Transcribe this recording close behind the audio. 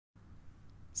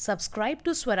Subscribe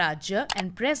to Swarajya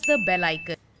and press the bell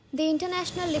icon. The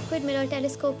International Liquid Mirror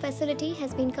Telescope facility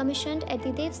has been commissioned at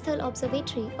the Devasthal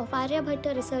Observatory of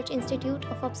Aryabhatta Research Institute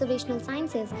of Observational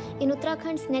Sciences in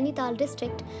Uttarakhand's Nainital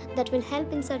district that will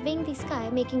help in surveying the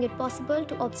sky, making it possible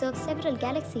to observe several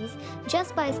galaxies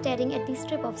just by staring at the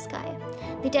strip of sky.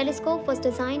 The telescope was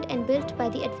designed and built by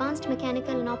the Advanced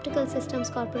Mechanical and Optical Systems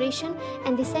Corporation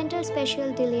and the Centre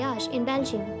Spatial de Liège in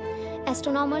Belgium.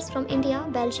 Astronomers from India,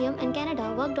 Belgium and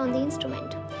Canada worked on the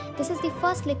instrument. This is the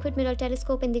first liquid mirror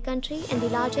telescope in the country and the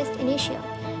largest in Asia.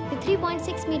 The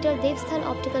 3.6-meter Devasthal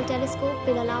optical telescope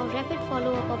will allow rapid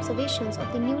follow-up observations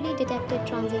of the newly detected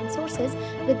transient sources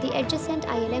with the adjacent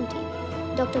ILMT.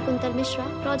 Dr. Kuntal Mishra,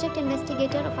 project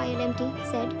investigator of ILMT,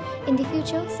 said, "In the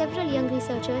future, several young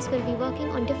researchers will be working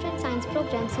on different science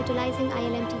programs utilizing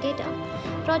ILMT data."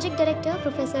 Project director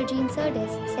Professor Jean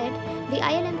Serdes said, "The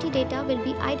ILMT data will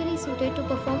be ideally suited to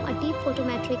perform a deep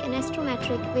photometric and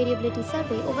astrometric variability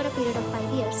survey over a period of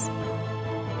 5 years."